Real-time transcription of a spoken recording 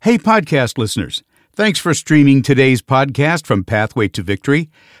Hey, podcast listeners. Thanks for streaming today's podcast from Pathway to Victory.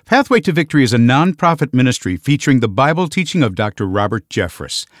 Pathway to Victory is a nonprofit ministry featuring the Bible teaching of Dr. Robert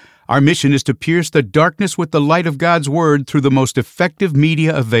Jeffress. Our mission is to pierce the darkness with the light of God's Word through the most effective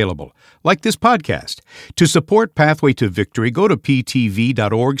media available, like this podcast. To support Pathway to Victory, go to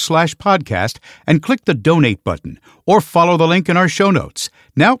ptv.org/podcast and click the donate button, or follow the link in our show notes.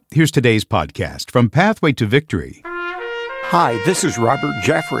 Now, here's today's podcast from Pathway to Victory. Hi, this is Robert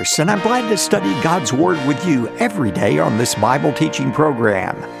Jeffress, and I'm glad to study God's Word with you every day on this Bible teaching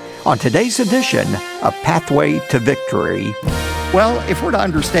program. On today's edition of Pathway to Victory. Well, if we're to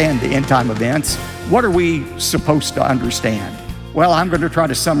understand the end-time events, what are we supposed to understand? Well, I'm going to try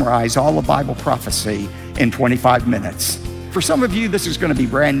to summarize all of Bible prophecy in 25 minutes. For some of you, this is going to be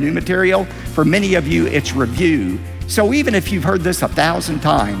brand new material. For many of you, it's review. So even if you've heard this 1,000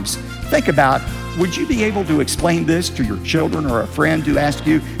 times, think about, would you be able to explain this to your children or a friend who asks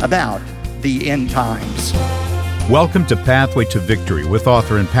you about the end times? Welcome to Pathway to Victory with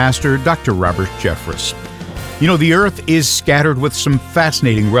author and pastor Dr. Robert Jeffress. You know, the earth is scattered with some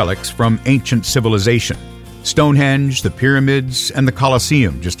fascinating relics from ancient civilization. Stonehenge, the pyramids, and the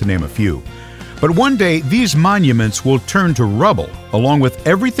Colosseum, just to name a few. But one day, these monuments will turn to rubble, along with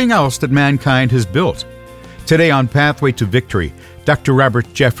everything else that mankind has built. Today on Pathway to Victory, Dr. Robert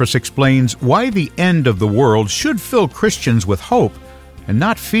Jeffress explains why the end of the world should fill Christians with hope and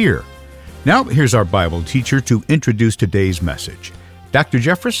not fear. Now, here's our Bible teacher to introduce today's message. Dr.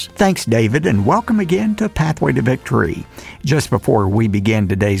 Jeffress? Thanks, David, and welcome again to Pathway to Victory. Just before we begin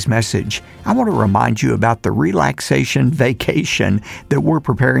today's message, I want to remind you about the relaxation vacation that we're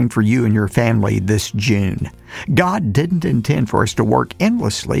preparing for you and your family this June. God didn't intend for us to work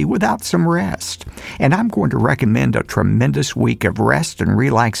endlessly without some rest. And I'm going to recommend a tremendous week of rest and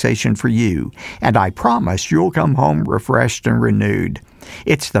relaxation for you. And I promise you'll come home refreshed and renewed.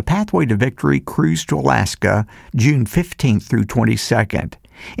 It's the Pathway to Victory Cruise to Alaska, June 15th through 22nd.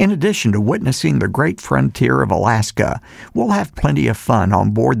 In addition to witnessing the great frontier of Alaska, we'll have plenty of fun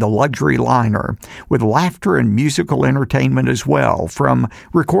on board the luxury liner, with laughter and musical entertainment as well from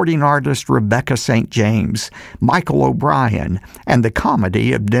recording artist Rebecca St. James, Michael O'Brien, and the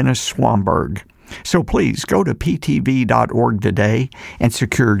comedy of Dennis Swanberg. So please go to ptv.org today and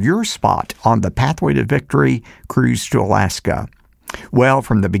secure your spot on the Pathway to Victory Cruise to Alaska. Well,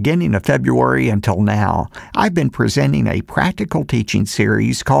 from the beginning of February until now, I've been presenting a practical teaching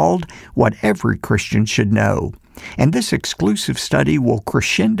series called What Every Christian Should Know. And this exclusive study will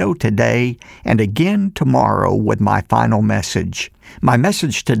crescendo today and again tomorrow with my final message. My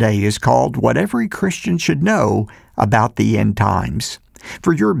message today is called What Every Christian Should Know About the End Times.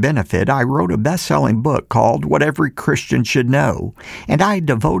 For your benefit, I wrote a best-selling book called What Every Christian Should Know, and I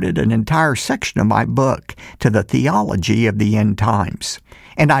devoted an entire section of my book to the theology of the end times.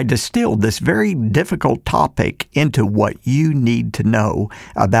 And I distilled this very difficult topic into what you need to know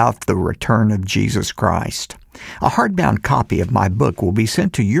about the return of Jesus Christ. A hardbound copy of my book will be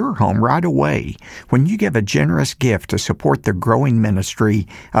sent to your home right away when you give a generous gift to support the growing ministry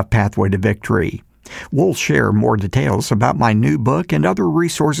of Pathway to Victory. We'll share more details about my new book and other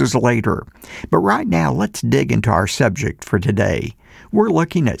resources later. But right now, let's dig into our subject for today. We're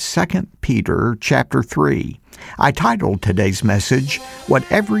looking at 2 Peter chapter 3. I titled today's message, What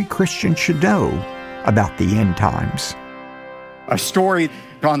Every Christian Should Know About the End Times. A story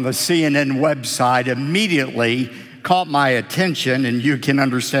on the CNN website immediately caught my attention, and you can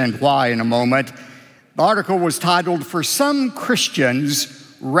understand why in a moment. The article was titled, For Some Christians,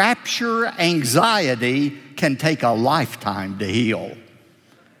 Rapture Anxiety Can Take a Lifetime to Heal.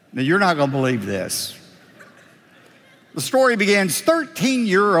 Now, you're not going to believe this. The story begins,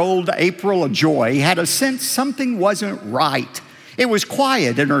 13-year-old April Joy had a sense something wasn't right. It was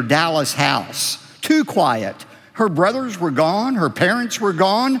quiet in her Dallas house, too quiet. Her brothers were gone, her parents were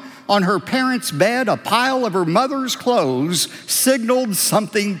gone. On her parents' bed, a pile of her mother's clothes signaled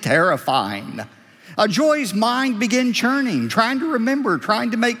something terrifying. Joy's mind began churning, trying to remember,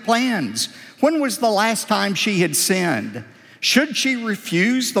 trying to make plans. When was the last time she had sinned? Should she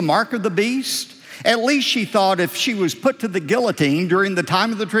refuse the mark of the beast? At least she thought if she was put to the guillotine during the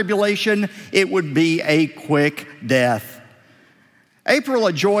time of the tribulation, it would be a quick death.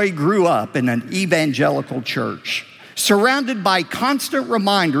 April Joy grew up in an evangelical church, surrounded by constant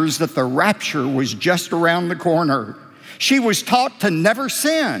reminders that the rapture was just around the corner. She was taught to never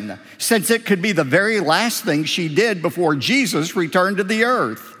sin, since it could be the very last thing she did before Jesus returned to the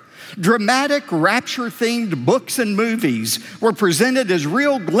earth. Dramatic rapture-themed books and movies were presented as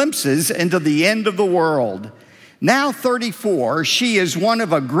real glimpses into the end of the world. Now 34, she is one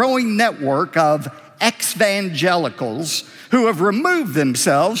of a growing network of ex-evangelicals who have removed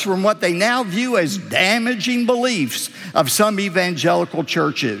themselves from what they now view as damaging beliefs of some evangelical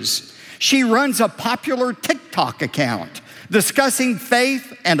churches. She runs a popular TikTok account discussing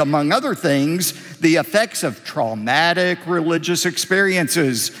faith and, among other things, the effects of traumatic religious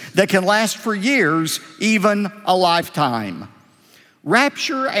experiences that can last for years, even a lifetime.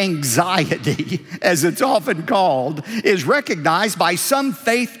 Rapture anxiety, as it's often called, is recognized by some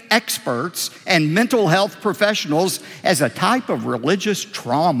faith experts and mental health professionals as a type of religious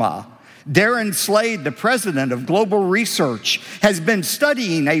trauma. Darren Slade, the president of Global Research, has been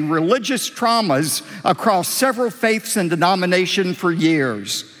studying religious traumas across several faiths and denominations for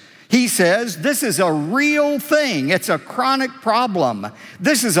years. He says this is a real thing. It's a chronic problem.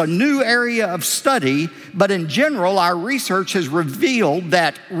 This is a new area of study, but in general, our research has revealed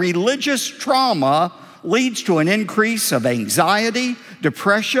that religious trauma leads to an increase of anxiety,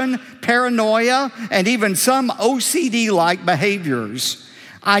 depression, paranoia, and even some OCD-like behaviors.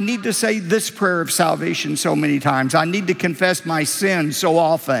 I need to say this prayer of salvation so many times. I need to confess my sins so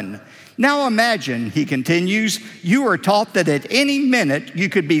often. Now imagine, he continues, you are taught that at any minute you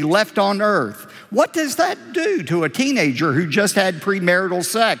could be left on earth. What does that do to a teenager who just had premarital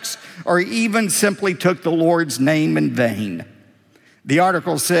sex or even simply took the Lord's name in vain? The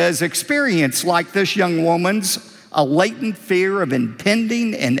article says, experience like this young woman's, a latent fear of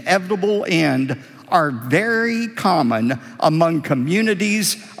impending inevitable end, are very common among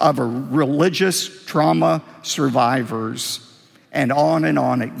communities of religious trauma survivors. And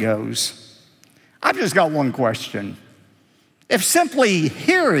on it goes. I've just got one question. If simply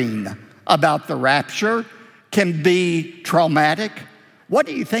hearing about the rapture can be traumatic, what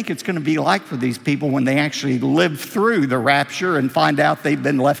do you think it's going to be like for these people when they actually live through the rapture and find out they've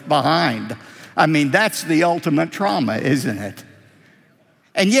been left behind? I mean, that's the ultimate trauma, isn't it?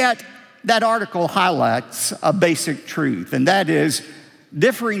 And yet, that article highlights a basic truth, and that is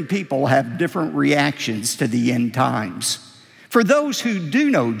differing people have different reactions to the end times. For those who do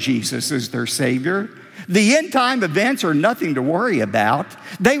know Jesus as their Savior, the end time events are nothing to worry about.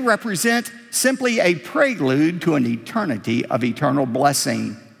 They represent simply a prelude to an eternity of eternal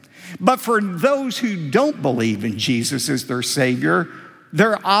blessing. But for those who don't believe in Jesus as their Savior,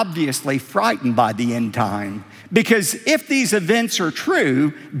 they're obviously frightened by the end time. Because if these events are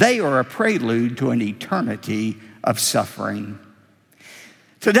true, they are a prelude to an eternity of suffering.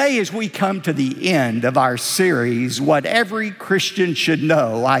 Today, as we come to the end of our series, What Every Christian Should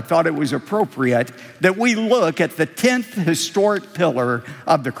Know, I thought it was appropriate that we look at the 10th historic pillar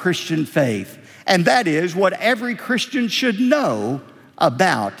of the Christian faith, and that is what every Christian should know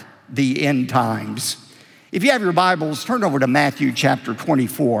about the end times. If you have your Bibles, turn over to Matthew chapter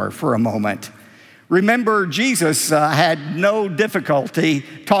 24 for a moment. Remember, Jesus had no difficulty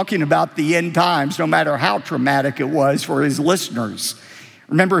talking about the end times, no matter how traumatic it was for his listeners.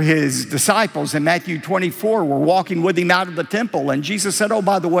 Remember, his disciples in Matthew 24 were walking with him out of the temple, and Jesus said, oh,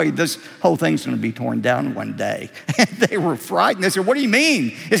 by the way, this whole thing's going to be torn down one day. And they were frightened. They said, what do you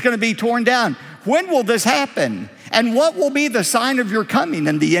mean it's going to be torn down? When will this happen? And what will be the sign of your coming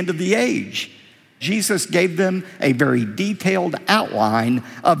and the end of the age? Jesus gave them a very detailed outline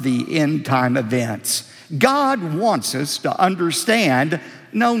of the end time events. God wants us to understand,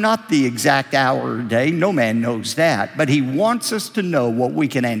 no, not the exact hour or day, no man knows that, but he wants us to know what we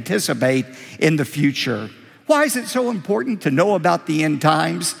can anticipate in the future. Why is it so important to know about the end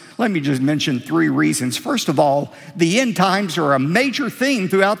times? Let me just mention 3 reasons. First of all, the end times are a major theme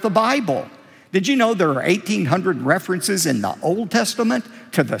throughout the Bible. Did you know there are 1,800 references in the Old Testament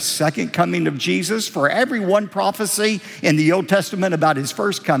to the second coming of Jesus? For every one prophecy in the Old Testament about his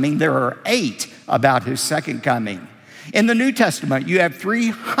first coming, there are 8 about his second coming. In the New Testament, you have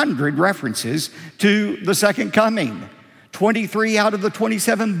 300 references to the second coming. 23 out of the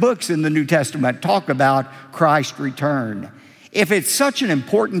 27 books in the New Testament talk about Christ's return. If it's such an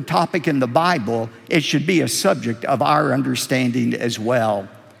important topic in the Bible, it should be a subject of our understanding as well.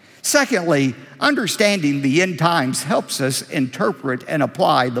 Secondly, understanding the end times helps us interpret and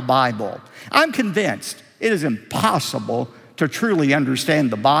apply the Bible. I'm convinced it is impossible to truly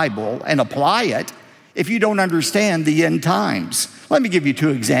understand the Bible and apply it if you don't understand the end times. Let me give you 2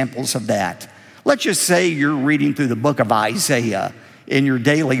 examples of that. Let's just say you're reading through the book of Isaiah in your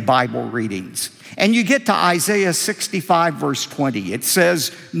daily Bible readings, and you get to Isaiah 65, verse 20. It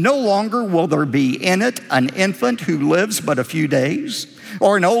says, no longer will there be in it an infant who lives but a few days,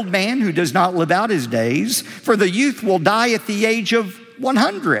 or an old man who does not live out his days, for the youth will die at the age of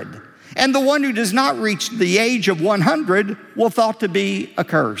 100, and the one who does not reach the age of 100 will thought to be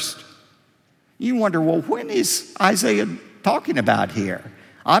accursed. You wonder, well, when is Isaiah talking about here?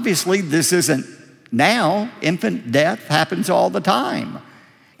 Obviously, this isn't Now, infant death happens all the time.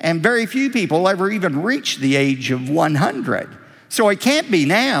 And very few people ever even reach the age of 100. So it can't be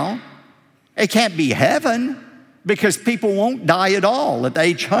now. It can't be heaven, because people won't die at all at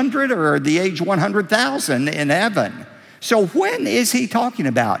age 100 or the age 100,000 in heaven. So when is he talking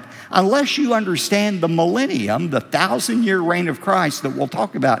about? Unless you understand the millennium, the 1,000-year reign of Christ that we'll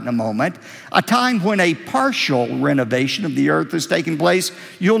talk about in a moment, a time when a partial renovation of the earth is taking place,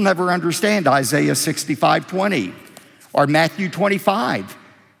 you'll never understand Isaiah 65:20 or Matthew 25.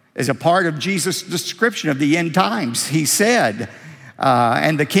 As a part of Jesus' description of the end times, he said,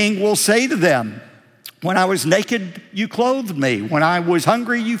 and the king will say to them, when I was naked, you clothed me. When I was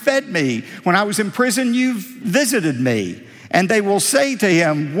hungry, you fed me. When I was in prison, you visited me. And they will say to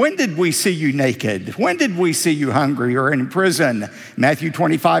him, when did we see you naked? When did we see you hungry or in prison? Matthew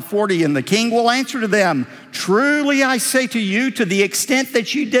 25:40, and the king will answer to them, truly I say to you, to the extent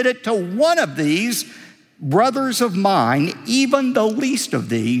that you did it to one of these brothers of mine, even the least of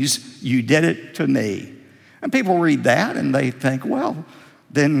these, you did it to me. And people read that and they think, well,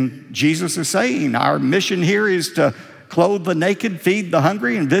 then Jesus is saying our mission here is to clothe the naked, feed the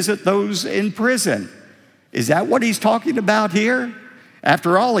hungry, and visit those in prison. Is that what he's talking about here?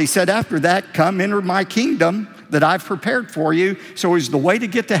 After all, he said after that, come enter my kingdom that I've prepared for you. So is the way to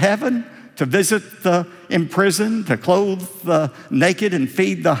get to heaven to visit the imprisoned, to clothe the naked and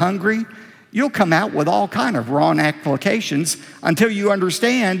feed the hungry? You'll come out with all kind of wrong applications until you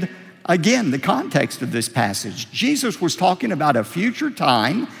understand, again, the context of this passage. Jesus was talking about a future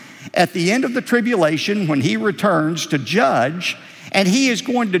time at the end of the tribulation when he returns to judge, and he is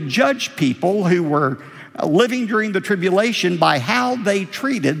going to judge people who were living during the tribulation by how they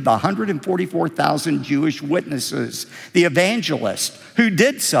treated the 144,000 Jewish witnesses, the evangelists who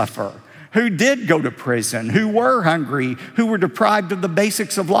did suffer, who did go to prison, who were hungry, who were deprived of the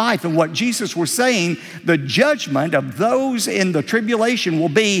basics of life. And what Jesus was saying, the judgment of those in the tribulation will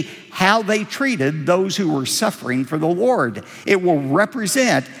be how they treated those who were suffering for the Lord. It will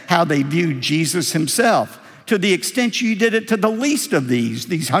represent how they viewed Jesus himself. To the extent you did it to the least of these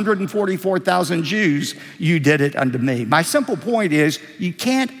 144,000 Jews, you did it unto me. My simple point is, you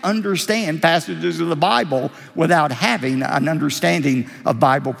can't understand passages of the Bible without having an understanding of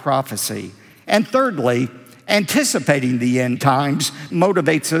Bible prophecy. And thirdly, anticipating the end times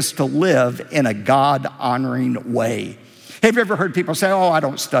motivates us to live in a God-honoring way. Have you ever heard people say, oh, I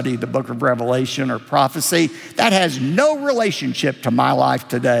don't study the book of Revelation or prophecy? That has no relationship to my life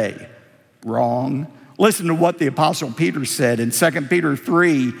today. Wrong. Listen to what the Apostle Peter said in 2 Peter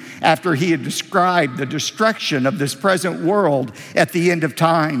 3, after he had described the destruction of this present world at the end of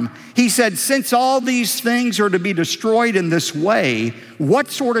time. He said, since all these things are to be destroyed in this way, what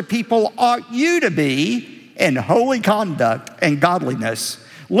sort of people ought you to be in holy conduct and godliness,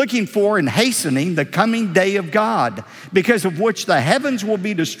 looking for and hastening the coming day of God, because of which the heavens will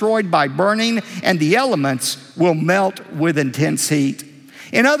be destroyed by burning and the elements will melt with intense heat.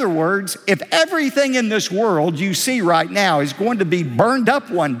 In other words, if everything in this world you see right now is going to be burned up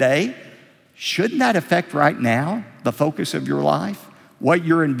one day, shouldn't that affect right now the focus of your life, what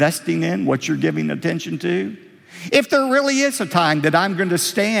you're investing in, what you're giving attention to? If there really is a time that I'm going to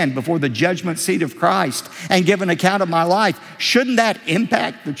stand before the judgment seat of Christ and give an account of my life, shouldn't that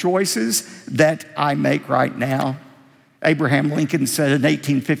impact the choices that I make right now? Abraham Lincoln said in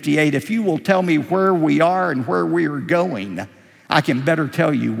 1858, if you will tell me where we are and where we are going, I can better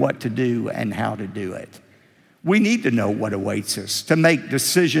tell you what to do and how to do it. We need to know what awaits us to make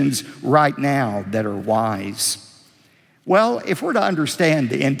decisions right now that are wise. Well, if we're to understand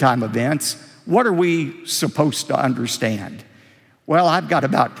the end time events, what are we supposed to understand? Well, I've got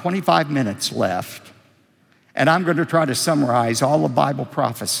about 25 minutes left, and I'm going to try to summarize all of Bible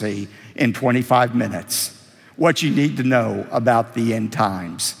prophecy in 25 minutes. What you need to know about the end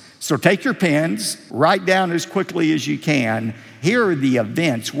times. So take your pens, write down as quickly as you can. Here are the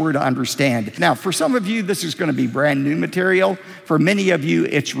events we're to understand. Now, for some of you, this is going to be brand new material. For many of you,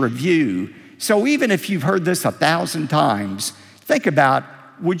 it's review. So even if you've heard this 1,000 times, think about,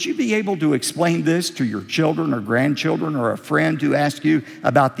 would you be able to explain this to your children or grandchildren or a friend who asks you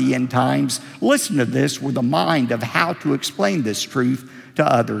about the end times? Listen to this with a mind of how to explain this truth to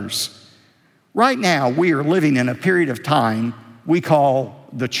others. Right now, we are living in a period of time we call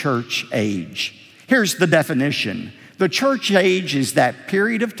the church age. Here's the definition. The church age is that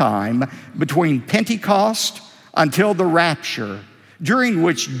period of time between Pentecost until the rapture, during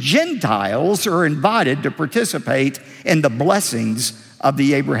which Gentiles are invited to participate in the blessings of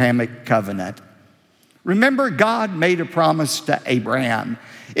the Abrahamic covenant. Remember, God made a promise to Abraham.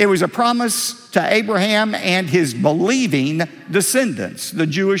 It was a promise to Abraham and his believing descendants, the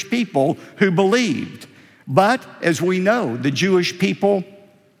Jewish people who believed. But as we know, the Jewish people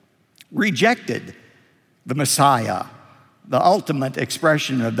rejected the Messiah, the ultimate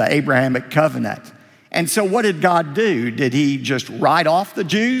expression of the Abrahamic covenant. And so what did God do? Did he just write off the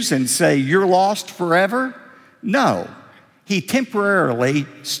Jews and say, you're lost forever? No. He temporarily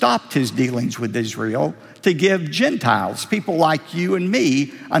stopped his dealings with Israel to give Gentiles, people like you and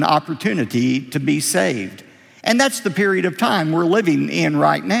me, an opportunity to be saved. And that's the period of time we're living in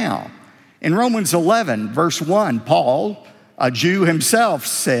right now. In Romans 11, verse 1, Paul, a Jew himself,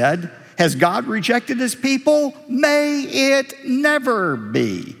 said, has God rejected his people? May it never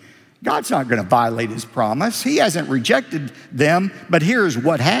be. God's not going to violate his promise. He hasn't rejected them, but here's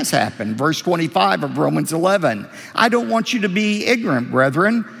what has happened. Verse 25 of Romans 11. I don't want you to be ignorant,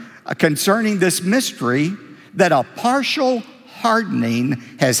 brethren, concerning this mystery, that a partial hardening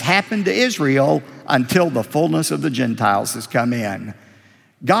has happened to Israel until the fullness of the Gentiles has come in.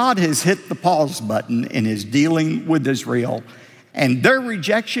 God has hit the pause button in his dealing with Israel, and their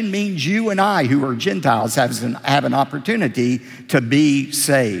rejection means you and I, who are Gentiles, have an opportunity to be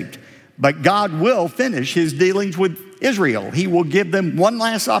saved. But God will finish his dealings with Israel. He will give them one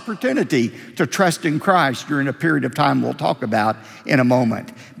last opportunity to trust in Christ during a period of time we'll talk about in a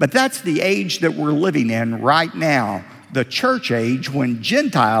moment. But that's the age that we're living in right now, the church age, when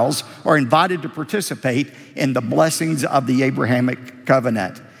Gentiles are invited to participate in the blessings of the Abrahamic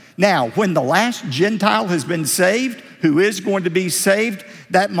covenant. Now, when the last Gentile has been saved, who is going to be saved,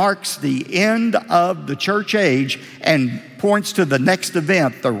 that marks the end of the church age and points to the next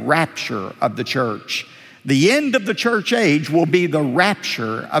event, the rapture of the church. The end of the church age will be the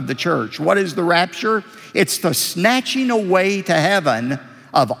rapture of the church. What is the rapture? It's the snatching away to heaven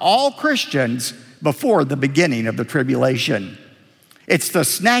of all Christians before the beginning of the tribulation. It's the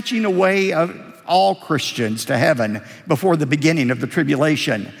snatching away of all Christians to heaven before the beginning of the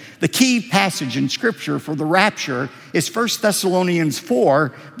tribulation. The key passage in Scripture for the rapture is 1 Thessalonians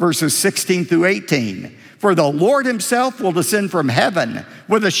 4, verses 16 through 18. For the Lord himself will descend from heaven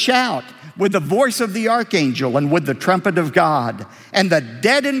with a shout, with the voice of the archangel, and with the trumpet of God. And the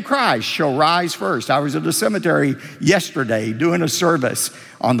dead in Christ shall rise first. I was at a cemetery yesterday doing a service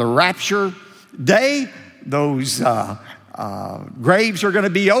on the rapture day. Those graves are going to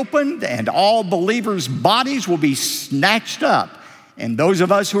be opened, and all believers' bodies will be snatched up. And those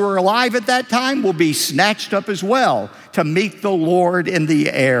of us who are alive at that time will be snatched up as well to meet the Lord in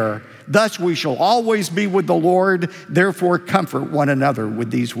the air. Thus we shall always be with the Lord. Therefore comfort one another with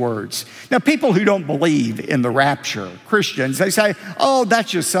these words. Now, people who don't believe in the rapture, Christians, they say, oh,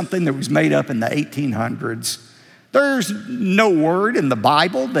 that's just something that was made up in the 1800s. There's no word in the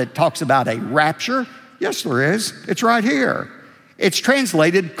Bible that talks about a rapture. Yes, there is. It's right here. It's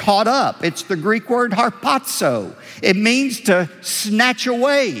translated caught up. It's the Greek word harpazo. It means to snatch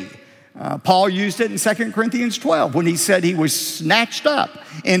away. Paul used it in 2 Corinthians 12 when he said he was snatched up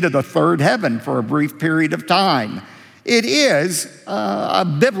into the third heaven for a brief period of time. It is a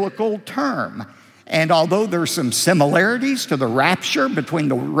biblical term. And although there's some similarities to the rapture, between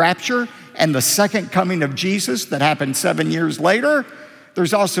the rapture and the second coming of Jesus that happened 7 years later,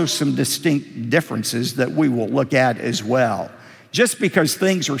 there's also some distinct differences that we will look at as well. Just because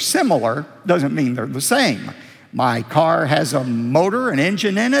things are similar doesn't mean they're the same. My car has a motor, an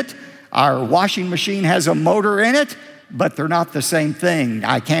engine in it. Our washing machine has a motor in it, but they're not the same thing.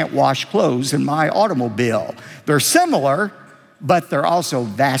 I can't wash clothes in my automobile. They're similar, but they're also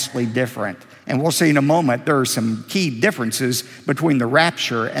vastly different. And we'll see in a moment there are some key differences between the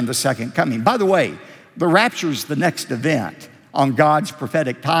rapture and the second coming. By the way, the rapture is the next event on God's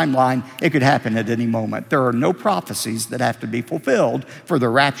prophetic timeline. It could happen at any moment. There are no prophecies that have to be fulfilled for the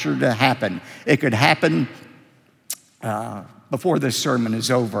rapture to happen. It could happen before this sermon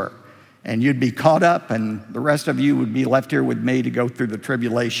is over. And you'd be caught up, and the rest of you would be left here with me to go through the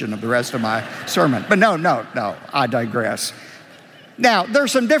tribulation of the rest of my sermon. But no, I digress. Now,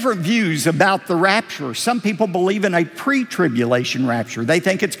 there's some different views about the rapture. Some people believe in a pre-tribulation rapture. They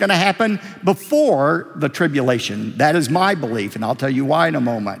think it's going to happen before the tribulation. That is my belief, and I'll tell you why in a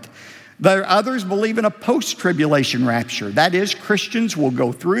moment. There are others believe in a post-tribulation rapture. That is, Christians will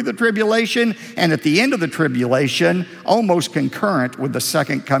go through the tribulation, and at the end of the tribulation, almost concurrent with the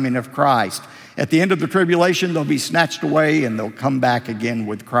second coming of Christ. At the end of the tribulation, they'll be snatched away, and they'll come back again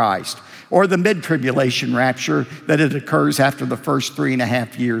with Christ. Or the mid-tribulation rapture, that it occurs after the first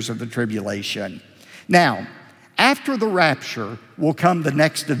 3.5 years of the tribulation. Now, after the rapture will come the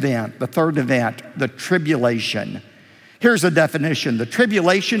next event, the third event, the tribulation. Here's a definition. The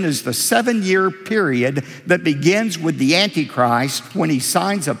tribulation is the 7-year period that begins with the Antichrist when he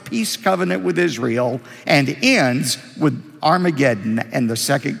signs a peace covenant with Israel and ends with Armageddon and the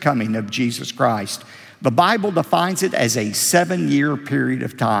second coming of Jesus Christ. The Bible defines it as a 7-year period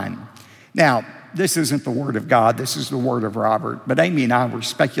of time. Now, this isn't the Word of God, this is the Word of Robert. But Amy and I were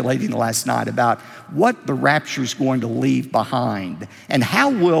speculating last night about what the rapture is going to leave behind and how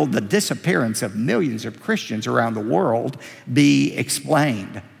will the disappearance of millions of Christians around the world be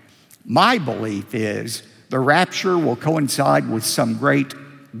explained. My belief is the rapture will coincide with some great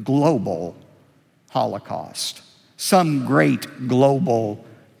global Holocaust, some great global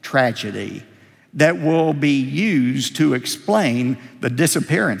tragedy that will be used to explain the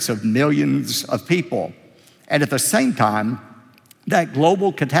disappearance of millions of people. And at the same time, that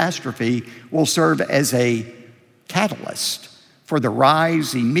global catastrophe will serve as a catalyst for the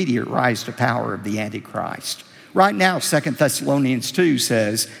immediate rise to power of the Antichrist. Right now, 2 Thessalonians 2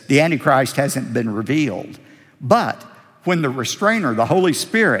 says the Antichrist hasn't been revealed. But when the restrainer, the Holy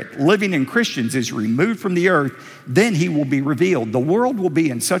Spirit, living in Christians is removed from the earth, then he will be revealed. The world will be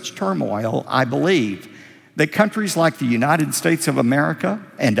in such turmoil, I believe, that countries like the United States of America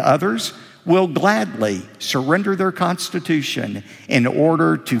and others will gladly surrender their constitution in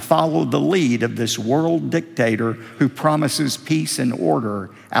order to follow the lead of this world dictator who promises peace and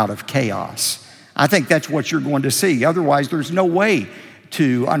order out of chaos. I think that's what you're going to see. Otherwise, there's no way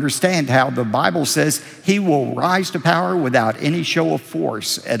to understand how the Bible says he will rise to power without any show of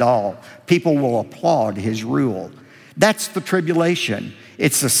force at all. People will applaud his rule. That's the tribulation.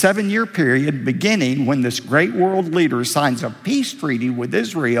 It's a 7-year period beginning when this great world leader signs a peace treaty with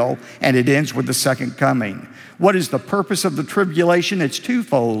Israel, and it ends with the second coming. What is the purpose of the tribulation? It's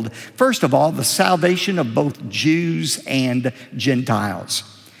twofold. First of all, the salvation of both Jews and Gentiles.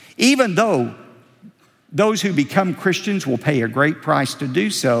 Even though those who become Christians will pay a great price to do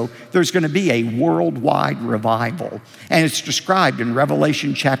so, there's going to be a worldwide revival. And it's described in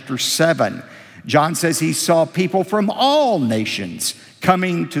Revelation chapter 7. John says he saw people from all nations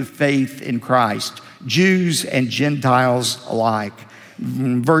coming to faith in Christ, Jews and Gentiles alike.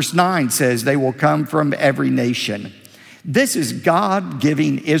 Verse 9 says they will come from every nation. This is God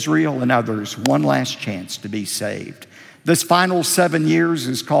giving Israel and others one last chance to be saved. This final 7 years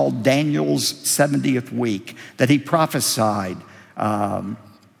is called Daniel's 70th week that he prophesied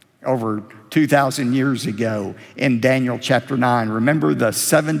over 2,000 years ago in Daniel chapter 9. Remember the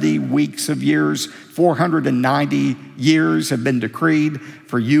 70 weeks of years, 490 years have been decreed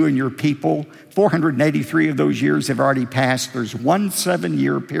for you and your people. 483 of those years have already passed. There's one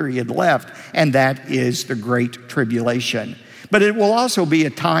 7-year period left, and that is the Great Tribulation. But it will also be a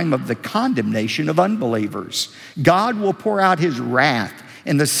time of the condemnation of unbelievers. God will pour out his wrath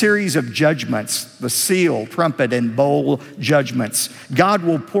in the series of judgments, the seal, trumpet, and bowl judgments. God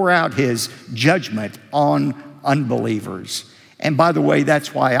will pour out his judgment on unbelievers. And by the way,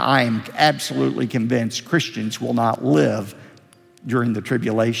 that's why I am absolutely convinced Christians will not live during the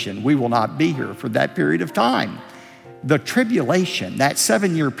tribulation. We will not be here for that period of time. The tribulation, that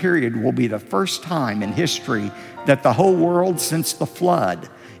 7-year period, will be the first time in history that the whole world since the flood,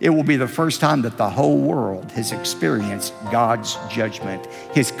 it will be the first time that the whole world has experienced God's judgment,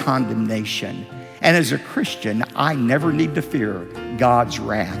 his condemnation. And as a Christian, I never need to fear God's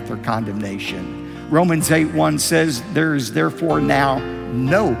wrath or condemnation. Romans 8:1 says, there is therefore now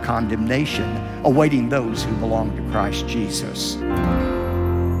no condemnation awaiting those who belong to Christ Jesus.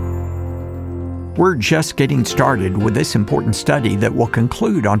 We're just getting started with this important study that will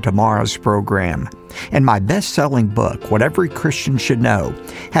conclude on tomorrow's program. And my best-selling book, What Every Christian Should Know,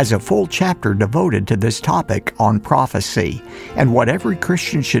 has a full chapter devoted to this topic on prophecy and what every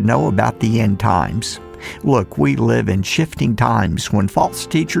Christian should know about the end times. Look, we live in shifting times when false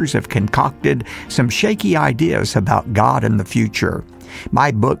teachers have concocted some shaky ideas about God and the future.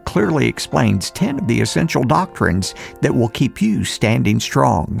 My book clearly explains 10 of the essential doctrines that will keep you standing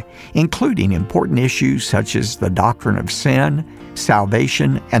strong, including important issues such as the doctrine of sin,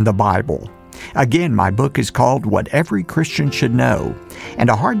 salvation, and the Bible. Again, my book is called What Every Christian Should Know, and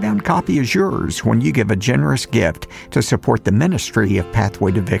a hardbound copy is yours when you give a generous gift to support the ministry of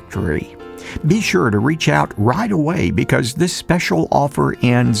Pathway to Victory. Be sure to reach out right away because this special offer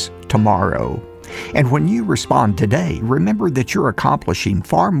ends tomorrow. And when you respond today, remember that you're accomplishing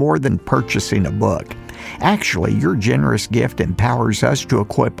far more than purchasing a book. Actually, your generous gift empowers us to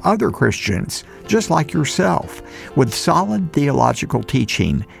equip other Christians, just like yourself, with solid theological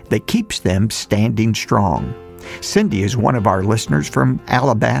teaching that keeps them standing strong. Cindy is one of our listeners from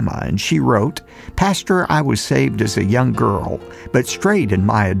Alabama, and she wrote, "Pastor, I was saved as a young girl, but strayed in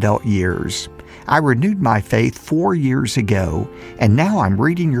my adult years. I renewed my faith 4 years ago, and now I'm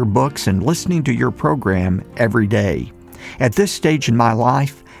reading your books and listening to your program every day. At this stage in my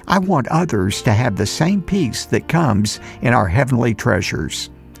life, I want others to have the same peace that comes in our heavenly treasures.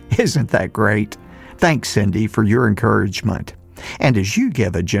 Isn't that great? Thanks, Cindy, for your encouragement. And as you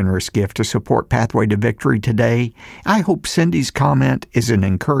give a generous gift to support Pathway to Victory today, I hope Cindy's comment is an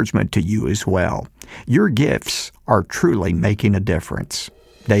encouragement to you as well. Your gifts are truly making a difference.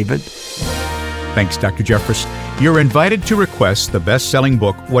 David? Thanks, Dr. Jeffress. You're invited to request the best-selling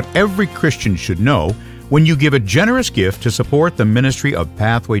book, What Every Christian Should Know, when you give a generous gift to support the ministry of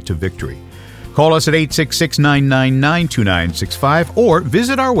Pathway to Victory. Call us at 866-999-2965 or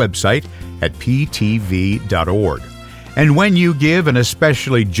visit our website at ptv.org. And when you give an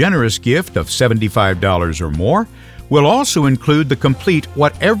especially generous gift of $75 or more, we'll also include the complete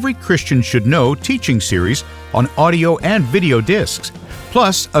What Every Christian Should Know teaching series on audio and video discs,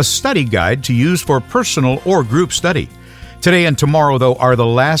 plus a study guide to use for personal or group study. Today and tomorrow, though, are the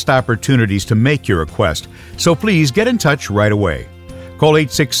last opportunities to make your request, so please get in touch right away. Call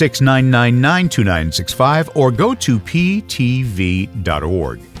 866-999-2965 or go to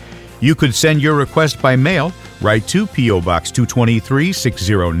ptv.org. You could send your request by mail right to P.O. Box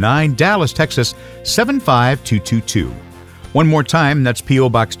 223-609, Dallas, Texas 75222. One more time, that's P.O.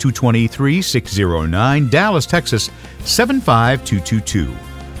 Box 223-609, Dallas, Texas 75222.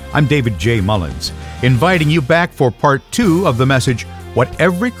 I'm David J. Mullins, inviting you back for part 2 of the message, What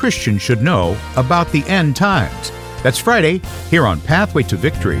Every Christian Should Know About the End Times. That's Friday, here on Pathway to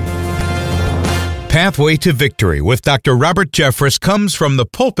Victory. Pathway to Victory with Dr. Robert Jeffress comes from the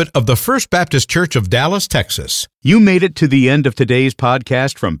pulpit of the First Baptist Church of Dallas, Texas. You made it to the end of today's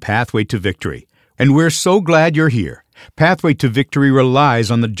podcast from Pathway to Victory, and we're so glad you're here. Pathway to Victory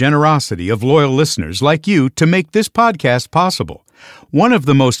relies on the generosity of loyal listeners like you to make this podcast possible. One of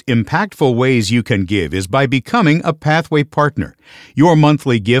the most impactful ways you can give is by becoming a Pathway partner. Your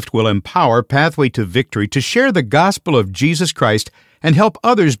monthly gift will empower Pathway to Victory to share the gospel of Jesus Christ and help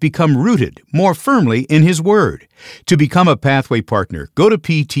others become rooted more firmly in His Word. To become a Pathway partner, go to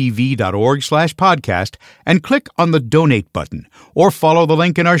ptv.org/podcast and click on the Donate button, or follow the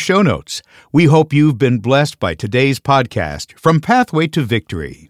link in our show notes. We hope you've been blessed by today's podcast from Pathway to Victory.